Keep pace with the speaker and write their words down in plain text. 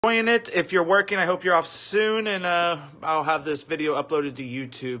Enjoying it. If you're working, I hope you're off soon, and I'll have this video uploaded to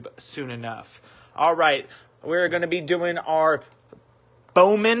YouTube soon enough. All right, we're going to be doing our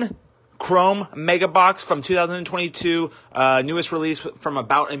Bowman Chrome Mega Box from 2022, newest release from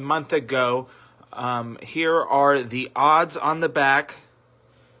about a month ago. Here are the odds on the back.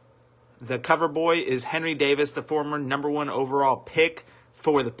 The cover boy is Henry Davis, the former #1 overall pick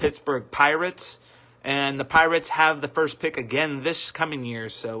for the Pittsburgh Pirates. And the Pirates have the first pick again this coming year,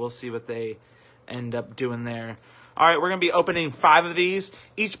 so we'll see what they end up doing there. All right, we're going to be opening 5 of these.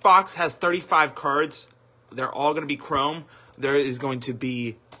 Each box has 35 cards. They're all going to be Chrome. There is going to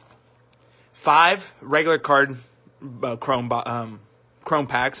be 5 regular card Chrome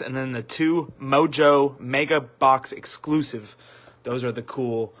packs, and then the 2 MOJO Mega Box exclusive. Those are the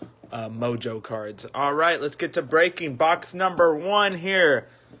cool MOJO cards. All right, let's get to breaking box number 1 here.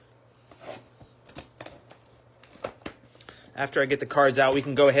 After I get the cards out, we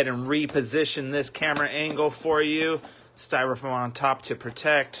can go ahead and reposition this camera angle for you. Styrofoam on top to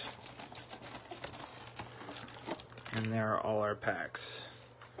protect. And there are all our packs.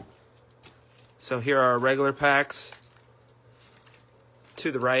 So here are our regular packs to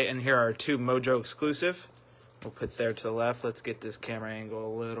the right, and here are 2 MOJO exclusive. We'll put there to the left. Let's get this camera angle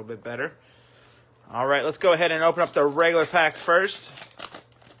a little bit better. All right, let's go ahead and open up the regular packs first.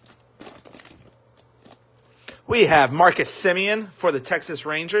 We have Marcus Semien for the Texas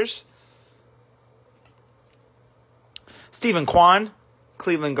Rangers. Stephen Kwan,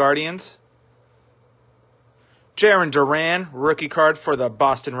 Cleveland Guardians. Jarren Duran, rookie card for the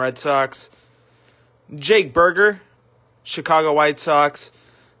Boston Red Sox. Jake Burger, Chicago White Sox.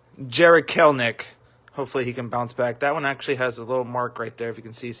 Jared Kelenic. Hopefully he can bounce back. That one actually has a little mark right there, if you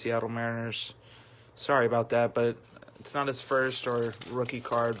can see, Seattle Mariners. Sorry about that, but it's not his first or rookie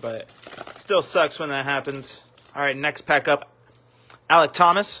card, but still sucks when that happens. All right, next pack up, Alec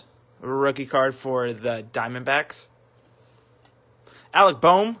Thomas, rookie card for the Diamondbacks. Alec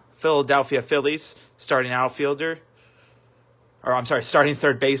Bohm, Philadelphia Phillies, starting outfielder. Or, I'm sorry, starting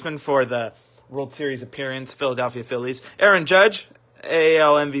third baseman for the World Series appearance, Philadelphia Phillies. Aaron Judge,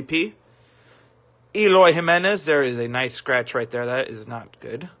 AL MVP. Eloy Jimenez, there is a nice scratch right there. That is not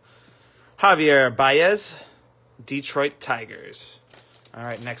good. Javier Baez, Detroit Tigers. All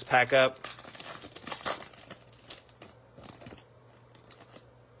right, next pack up.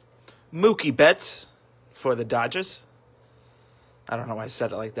 Mookie Betts for the Dodgers. I don't know why I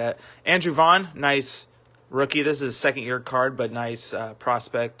said it like that. Andrew Vaughn, nice rookie. This is a second-year card, but nice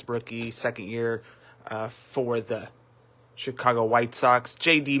prospect rookie, second year for the Chicago White Sox.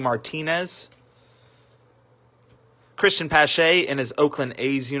 J.D. Martinez. Christian Pache in his Oakland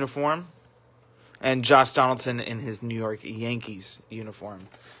A's uniform. And Josh Donaldson in his New York Yankees uniform.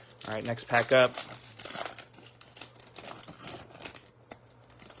 All right, next pack up.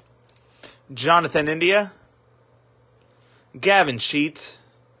 Jonathan India, Gavin Sheets,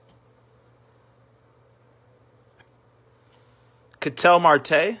 Ketel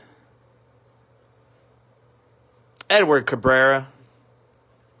Marte, Edward Cabrera,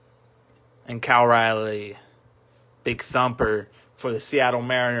 and Cal Riley, big thumper for the Seattle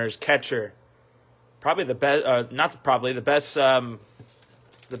Mariners catcher. Probably the best, not probably the best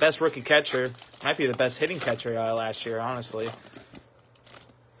rookie catcher. Might be the best hitting catcher last year, honestly.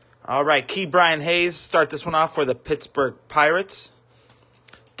 All right, Key Brian Hayes, start this one off for the Pittsburgh Pirates.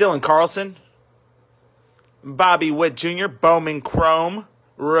 Dylan Carlson. Bobby Witt Jr., Bowman Chrome,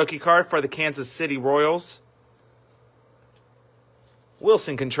 rookie card for the Kansas City Royals.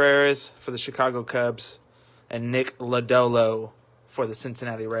 Wilson Contreras for the Chicago Cubs. And Nick Lodolo for the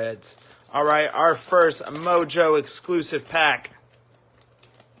Cincinnati Reds. All right, our first MOJO exclusive pack.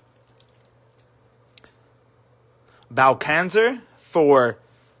 Balcanzer for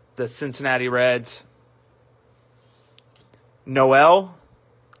the Cincinnati Reds. Noel,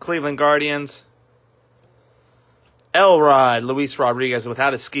 Cleveland Guardians. Elrod, Luis Rodriguez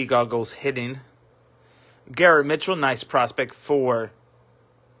without his ski goggles hitting. Garrett Mitchell, nice prospect for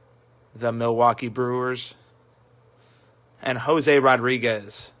the Milwaukee Brewers. And Jose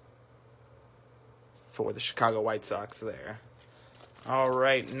Rodriguez for the Chicago White Sox there. All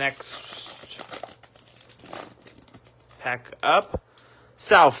right, next pack up.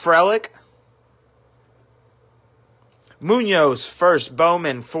 Sal Frelick. Munoz, first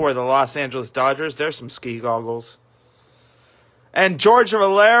Bowman for the Los Angeles Dodgers. There's some ski goggles. And George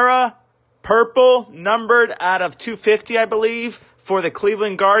Valera, purple, numbered out of 250, I believe, for the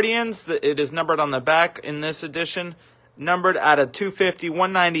Cleveland Guardians. It is numbered on the back in this edition. Numbered out of 250,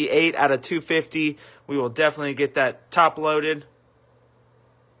 198 out of 250. We will definitely get that top loaded.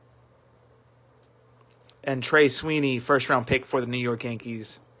 And Trey Sweeney, first-round pick for the New York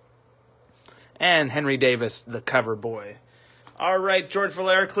Yankees. And Henry Davis, the cover boy. All right, George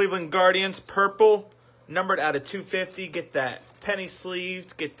Valera, Cleveland Guardians, purple, numbered out of 250. Get that penny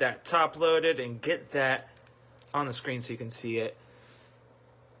sleeved, get that top loaded, and get that on the screen so you can see it.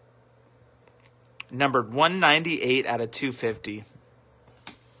 Numbered 198 out of 250.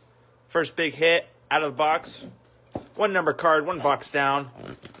 First big hit out of the box. One number card, one box down.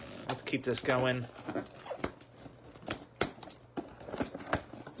 Let's keep this going.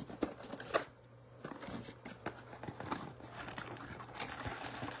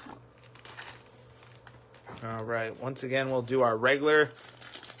 All right, once again, we'll do our regular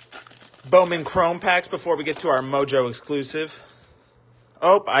Bowman Chrome packs before we get to our MOJO exclusive.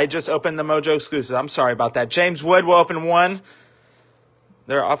 Oh, I just opened the MOJO exclusive. I'm sorry about that. James Wood will open one.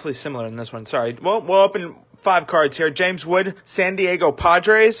 They're awfully similar in this one. Sorry. Well, we'll open 5 cards here. James Wood, San Diego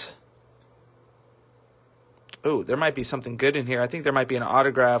Padres. Ooh, there might be something good in here. I think there might be an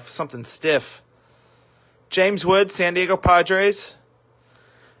autograph, something stiff. James Wood, San Diego Padres.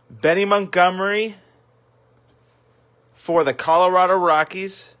 Benny Montgomery for the Colorado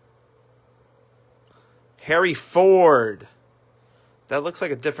Rockies. Harry Ford. That looks like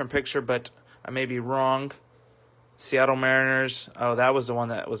a different picture, but I may be wrong. Seattle Mariners. Oh, that was the one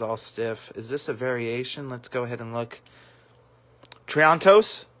that was all stiff. Is this a variation? Let's go ahead and look.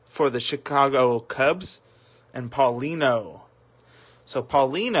 Triantos for the Chicago Cubs. And Paulino. So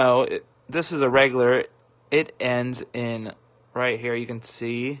Paulino, this is a regular. It ends in, right here, you can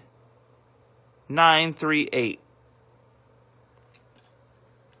see, 938.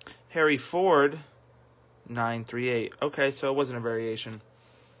 Harry Ford, 938. Okay, so it wasn't a variation.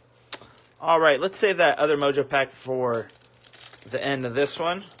 All right, let's save that other MOJO pack for the end of this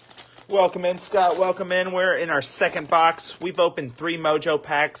one. Welcome in, Scott. Welcome in. We're in our second box. We've opened 3 MOJO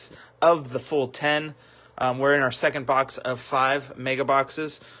packs of the full 10. We're in our second box of 5 mega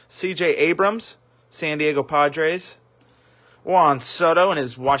boxes. C.J. Abrams, San Diego Padres. Juan Soto and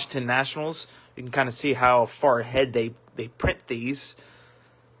his Washington Nationals. You can kind of see how far ahead they print these.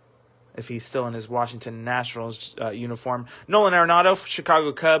 If he's still in his Washington Nationals uniform. Nolan Arenado,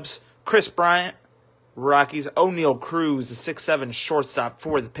 Chicago Cubs. Chris Bryant, Rockies. O'Neal Cruz, the 6'7" shortstop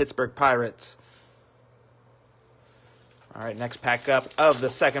for the Pittsburgh Pirates. All right, next pack up of the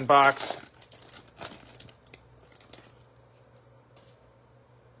second box.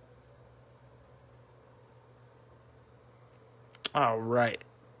 All right.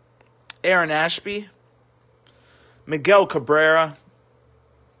 Aaron Ashby, Miguel Cabrera,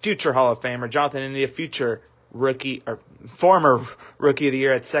 future Hall of Famer. Jonathan India, future rookie or former rookie of the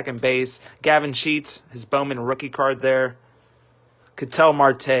year at second base. Gavin Sheets, his Bowman rookie card there. Ketel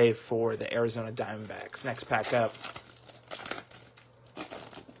Marte for the Arizona Diamondbacks. Next pack up.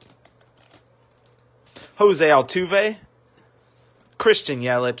 Jose Altuve, Christian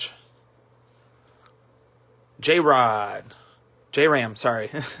Yelich, J-Ram,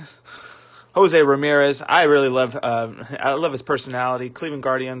 sorry. Jose Ramirez. I really love his personality. Cleveland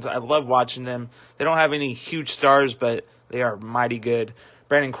Guardians. I love watching them. They don't have any huge stars, but they are mighty good.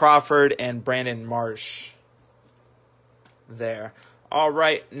 Brandon Crawford and Brandon Marsh. There. All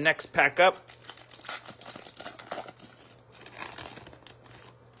right, next pack up.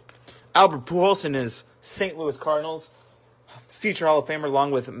 Albert Pujols and his St. Louis Cardinals. Future Hall of Famer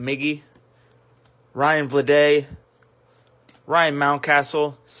along with Miggy. Ryan Vlade. Ryan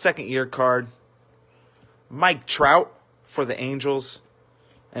Mountcastle, second-year card. Mike Trout for the Angels.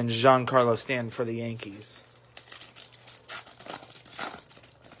 And Giancarlo Stanton for the Yankees.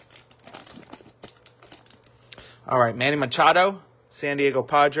 All right, Manny Machado, San Diego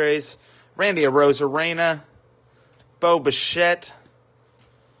Padres. Randy Arozarena, Bo Bichette.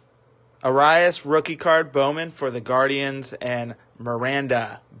 Arias, rookie card, Bowman for the Guardians. And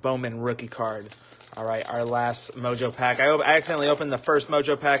Miranda, Bowman rookie card. All right, our last MOJO pack. I accidentally opened the first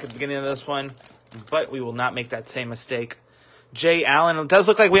MOJO pack at the beginning of this one, but we will not make that same mistake. Jay Allen. It does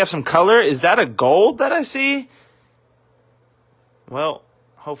look like we have some color. Is that a gold that I see? Well,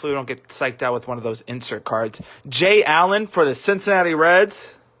 hopefully we don't get psyched out with one of those insert cards. Jay Allen for the Cincinnati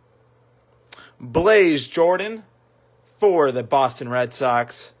Reds. Blaze Jordan for the Boston Red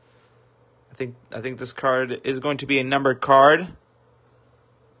Sox. I think this card is going to be a numbered card.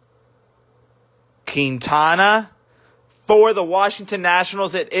 Quintana for the Washington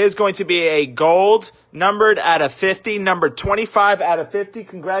Nationals. It is going to be a gold, numbered out of 50, numbered 25 out of 50.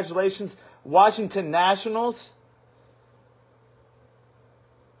 Congratulations, Washington Nationals.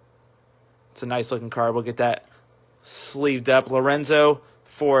 It's a nice looking card. We'll get that sleeved up. Lorenzo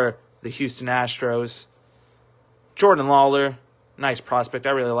for the Houston Astros. Jordan Lawler, nice prospect. I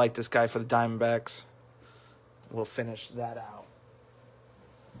really like this guy for the Diamondbacks. We'll finish that out.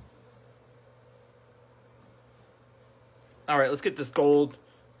 All right, let's get this gold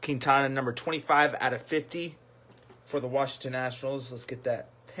Quintana number 25 out of 50 for the Washington Nationals. Let's get that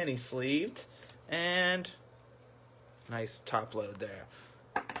penny sleeved. And nice top load there.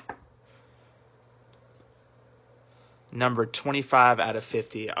 Number 25 out of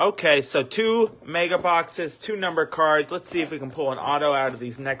 50. Okay, so 2 mega boxes, 2 number cards. Let's see if we can pull an auto out of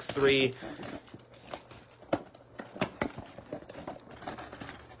these next 3.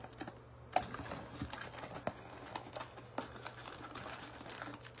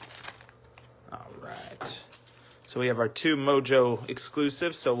 All right. So we have our 2 MOJO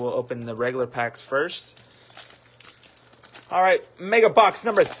exclusives, so we'll open the regular packs first. All right, mega box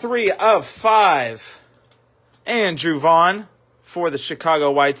number 3 of 5. Andrew Vaughn for the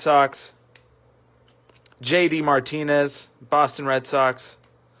Chicago White Sox. J.D. Martinez, Boston Red Sox.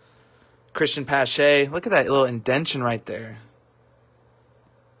 Christian Pache. Look at that little indentation right there.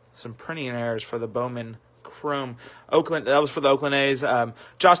 Some printing errors for the Bowman Chrome. Oakland, that was for the Oakland A's.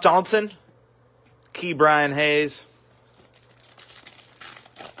 Josh Donaldson. Key Brian Hayes.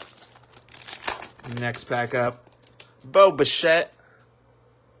 Next pack up. Bo Bichette.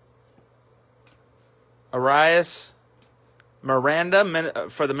 Arias, Miranda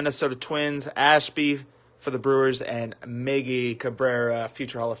for the Minnesota Twins, Ashby for the Brewers, and Miggy Cabrera,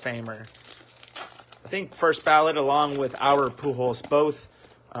 future Hall of Famer. I think first ballot along with our Pujols, both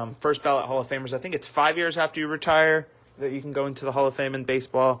first ballot Hall of Famers. I think it's 5 years after you retire that you can go into the Hall of Fame in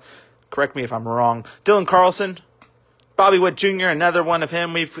baseball. Correct me if I'm wrong. Dylan Carlson, Bobby Witt Jr., another one of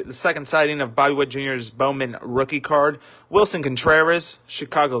him. We've the second sighting of Bobby Witt Jr.'s Bowman rookie card. Wilson Contreras,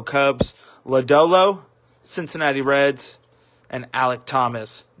 Chicago Cubs, Lodolo, Cincinnati Reds, and Alec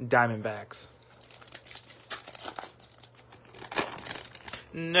Thomas, Diamondbacks.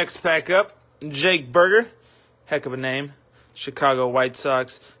 Next pack up, Jake Berger, heck of a name, Chicago White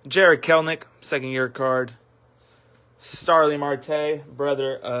Sox. Jared Kelenic, second-year card. Starling Marte,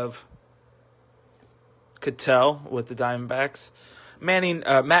 brother of Cattell with the Diamondbacks.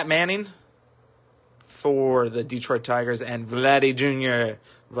 Matt Manning for the Detroit Tigers, and Vladdy Jr.,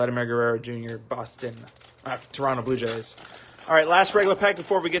 Vladimir Guerrero Jr., Toronto Blue Jays. All right, last regular pack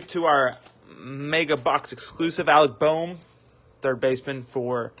before we get to our mega box exclusive. Alec Bohm, third baseman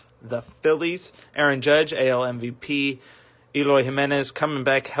for the Phillies. Aaron Judge, AL MVP. Eloy Jimenez coming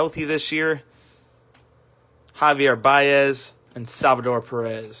back healthy this year. Javier Baez and Salvador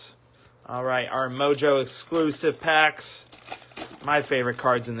Perez. All right, our MOJO exclusive packs. My favorite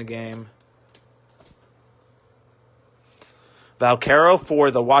cards in the game. Valcaro for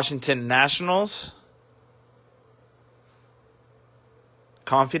the Washington Nationals.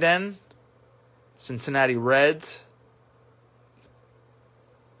 Confident, Cincinnati Reds.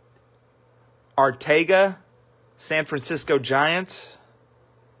 Arteaga, San Francisco Giants.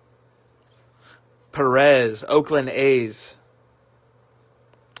 Perez, Oakland A's.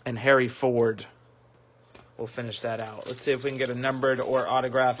 And Harry Ford. We'll finish that out. Let's see if we can get a numbered or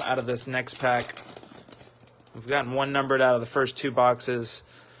autograph out of this next pack. We've gotten 1 numbered out of the first 2 boxes.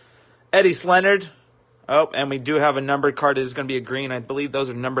 Eddie Leonard. Oh, and we do have a numbered card. It is going to be a green. I believe those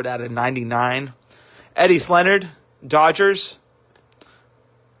are numbered out of 99. Eddie Leonard, Dodgers.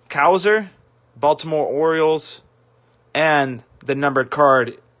 Cowser, Baltimore Orioles. And the numbered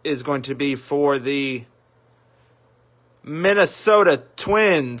card is going to be for the Minnesota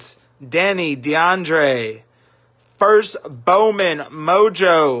Twins, Danny DeAndre. First Bowman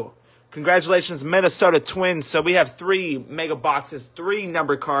MOJO. Congratulations, Minnesota Twins. So we have 3 mega boxes, 3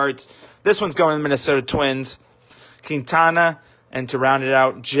 number cards. This one's going to the Minnesota Twins. Quintana, and to round it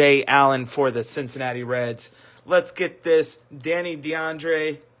out, Jay Allen for the Cincinnati Reds. Let's get this Danny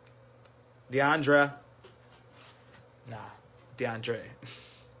DeAndre. DeAndre.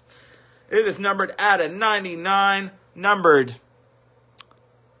 It is numbered out of 99. Numbered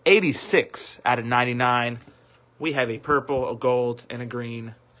 86 out of 99. We have a purple, a gold, and a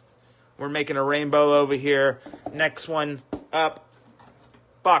green. We're making a rainbow over here. Next one up.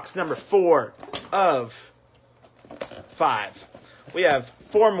 Box number 4 of 5. We have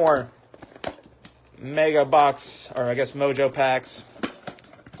 4 more mega box, or I guess MOJO packs.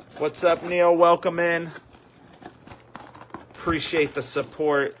 What's up, Neil? Welcome in. Appreciate the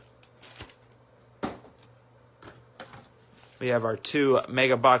support. We have our 2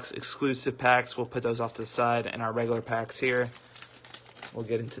 mega box exclusive packs. We'll put those off to the side, and our regular packs here. We'll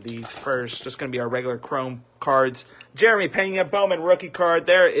get into these first. Just going to be our regular Chrome cards. Jeremy Pena, Bowman rookie card.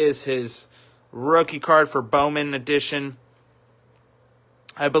 There is his rookie card for Bowman edition.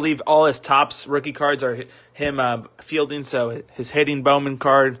 I believe all his Topps rookie cards are him fielding, so his hitting Bowman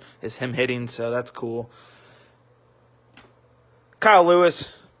card is him hitting, so that's cool. Kyle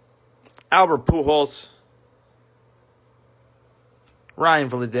Lewis, Albert Pujols,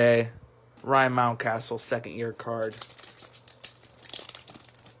 Ryan Vlade, Ryan Mountcastle, second-year card.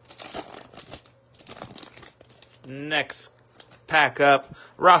 Next pack up,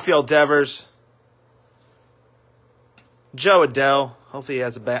 Rafael Devers, Joe Adele. Hopefully he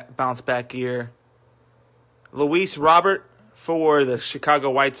has a bounce-back year. Luis Robert for the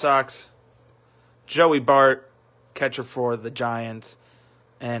Chicago White Sox. Joey Bart, catcher for the Giants.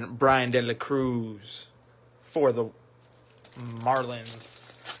 And Brian De La Cruz for the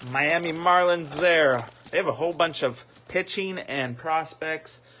Marlins. Miami Marlins there. They have a whole bunch of pitching and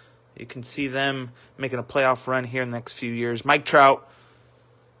prospects. You can see them making a playoff run here in the next few years. Mike Trout.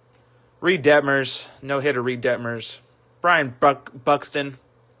 Reed Detmers. No-hitter Reed Detmers. Brian Buxton.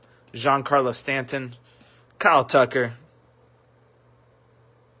 Giancarlo Stanton. Kyle Tucker.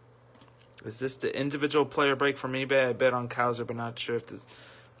 Is this the individual player break from eBay? I bet on Kowser, but not sure if this...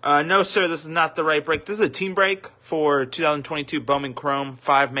 no, sir, this is not the right break. This is a team break for 2022 Bowman Chrome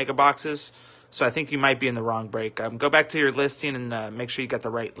 5 mega boxes. So I think you might be in the wrong break. Go back to your listing and make sure you got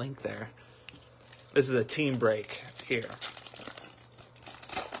the right link there. This is a team break here.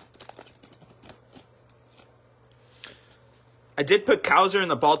 I did put Kowser in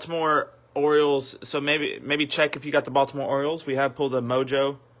the Baltimore Orioles, so maybe check if you got the Baltimore Orioles. We have pulled a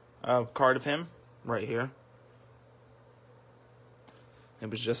MOJO card of him right here. It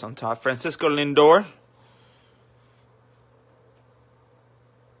was just on top. Francisco Lindor.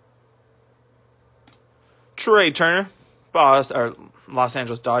 Trey Turner, Los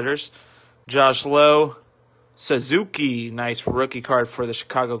Angeles Dodgers. Josh Lowe. Suzuki, nice rookie card for the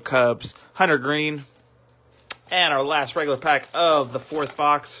Chicago Cubs. Hunter Green. And our last regular pack of the fourth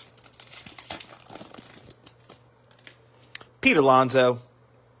box. Pete Alonso.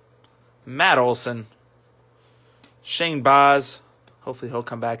 Matt Olson. Shane Baz. Hopefully he'll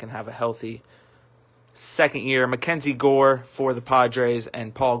come back and have a healthy second year. Mackenzie Gore for the Padres.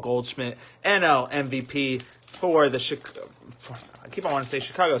 And Paul Goldschmidt, NL MVP for the Chicago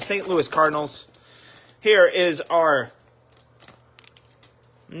St. Louis Cardinals. Here is our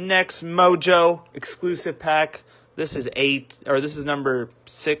next MOJO exclusive pack. This is number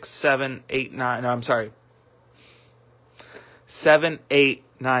 6, 7, 8, 9. No, I'm sorry. 7, 8,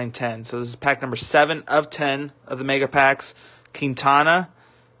 9, 10. So this is pack number 7 of 10 of the mega packs. Quintana.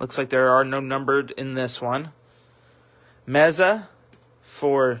 Looks like there are no numbered in this one. Meza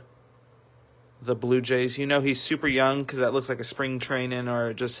for the Blue Jays. You know he's super young because that looks like a spring training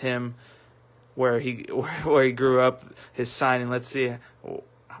or just him where he grew up, his signing. Let's see.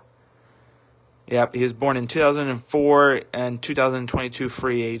 Yep, he was born in 2004 and 2022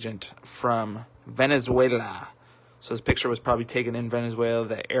 free agent from Venezuela. So his picture was probably taken in Venezuela.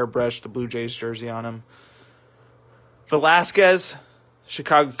 They airbrushed the Blue Jays jersey on him. Velasquez,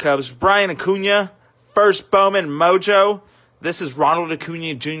 Chicago Cubs. Brian Acuna, first Bowman MOJO. This is Ronald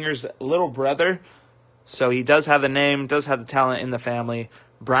Acuna Jr.'s little brother. So he does have the name, does have the talent in the family.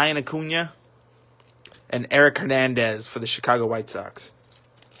 Brian Acuna and Eric Hernandez for the Chicago White Sox.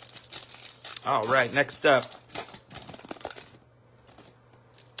 All right, next up.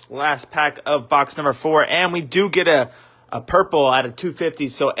 Last pack of box number 4. And we do get a purple out of 250.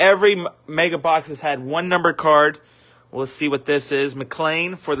 So every mega box has had one numbered card. We'll see what this is.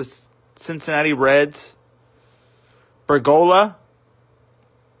 McLean for the Cincinnati Reds. Bergola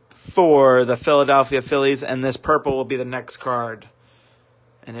for the Philadelphia Phillies. And this purple will be the next card.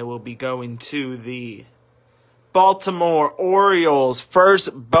 And it will be going to the Baltimore Orioles.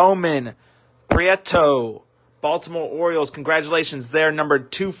 First Bowman Prieto. Baltimore Orioles. Congratulations there. Number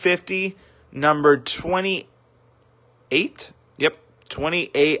 250. Number 28. Yep.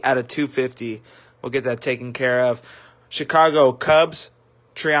 28 out of 250. We'll get that taken care of. Chicago Cubs,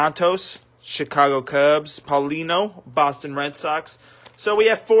 Triantos. Chicago Cubs, Paulino, Boston Red Sox. So we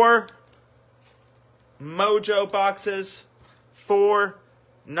have 4 MOJO boxes, 4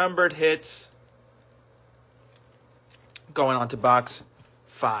 numbered hits. Going on to box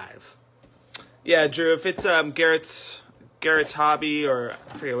 5. Yeah, Drew, if it's Garrett's Hobby, or I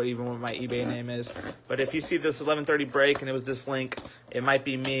forget what my eBay name is, but if you see this 11:30 break and it was this link, it might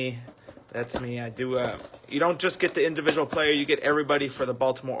be me. That's me. I do. You don't just get the individual player; you get everybody for the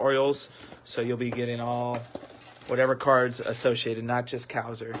Baltimore Orioles. So you'll be getting all whatever cards associated, not just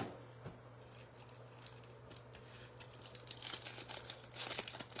Kowser.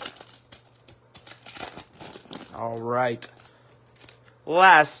 All right.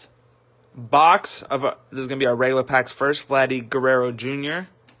 Last box of this is gonna be our regular packs first. Vladdy Guerrero Jr.,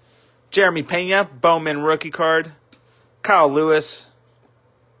 Jeremy Pena, Bowman rookie card, Kyle Lewis.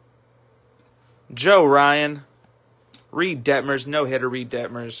 Joe Ryan, Reed Detmers, no-hitter Reed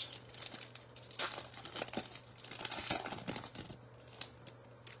Detmers.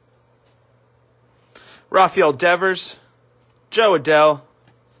 Rafael Devers, Joe Adele,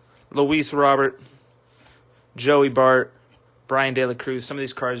 Luis Robert, Joey Bart, Brian De La Cruz. Some of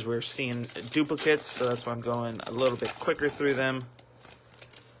these cards we're seeing duplicates, so that's why I'm going a little bit quicker through them.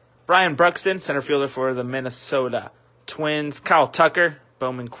 Brian Bruxton, center fielder for the Minnesota Twins. Kyle Tucker,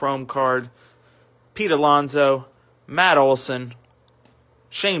 Bowman Chrome card. Pete Alonso, Matt Olson,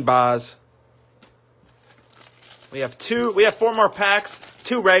 Shane Baz. We have 4 more packs,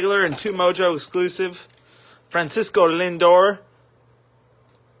 2 regular and 2 MOJO exclusive. Francisco Lindor,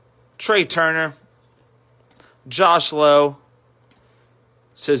 Trey Turner, Josh Lowe,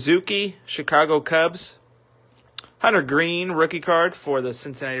 Suzuki, Chicago Cubs, Hunter Green, rookie card for the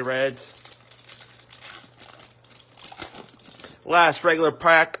Cincinnati Reds. Last regular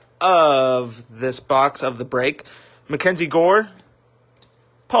pack of this box of the break. Mackenzie Gore,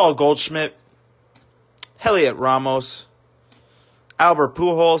 Paul Goldschmidt, Heliot Ramos, Albert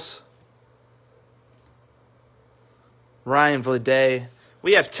Pujols, Ryan Vlade.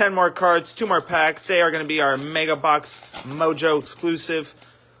 We have 10 more cards, 2 more packs. They are going to be our Mega Box MOJO exclusive.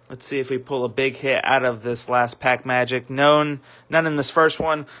 Let's see if we pull a big hit out of this last pack magic. None in this first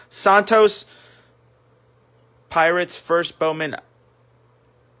one. Santos, Pirates, first Bowman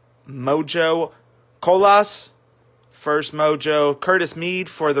MOJO. Colas, first MOJO. Curtis Mead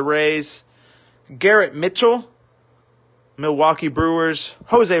for the Rays. Garrett Mitchell, Milwaukee Brewers.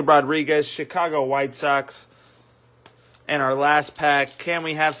 Jose Rodriguez, Chicago White Sox. And our last pack. Can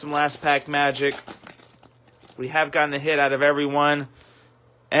we have some last pack magic? We have gotten a hit out of everyone.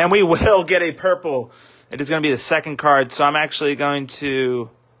 And we will get a purple. It is going to be the second card. So I'm actually going to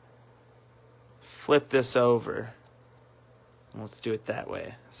flip this over. Let's do it that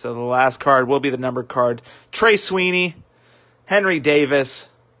way. So the last card will be the numbered card. Trey Sweeney, Henry Davis,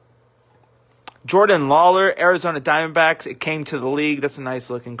 Jordan Lawler, Arizona Diamondbacks. It came to the league. That's a nice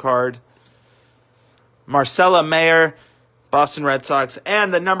looking card. Marcella Mayer, Boston Red Sox.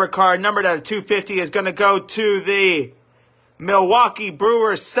 And the number card, numbered out of 250, is going to go to the Milwaukee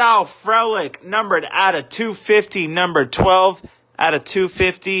Brewers. Sal Frelick, numbered out of 250, number 12 out of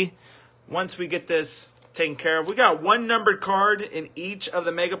 250. Once we get this taken care of, we got 1 numbered card in each of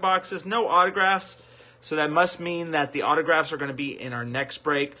the mega boxes. No autographs. So that must mean that the autographs are going to be in our next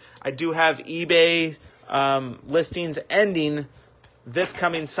break. I do have eBay listings ending this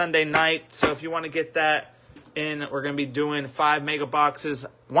coming Sunday night. So if you want to get that in, we're going to be doing 5 mega boxes.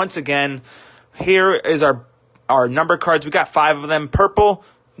 Once again, here is our number cards. We got 5 of them. Purple,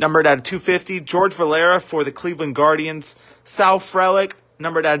 numbered out of 250. George Valera for the Cleveland Guardians. Sal Frelick,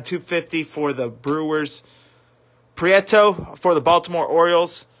 numbered out of 250 for the Brewers. Prieto for the Baltimore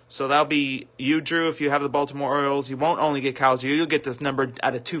Orioles. So that'll be you, Drew, if you have the Baltimore Orioles. You won't only get Kyle Zero. You'll get this numbered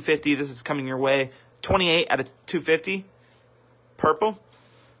out of 250. This is coming your way. 28 out of 250. Purple.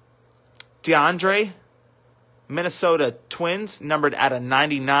 DeAndre, Minnesota Twins, numbered out of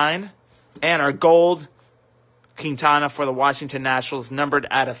 99. And our gold, Quintana for the Washington Nationals, numbered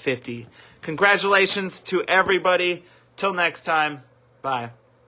out of 50. Congratulations to everybody. Till next time, bye.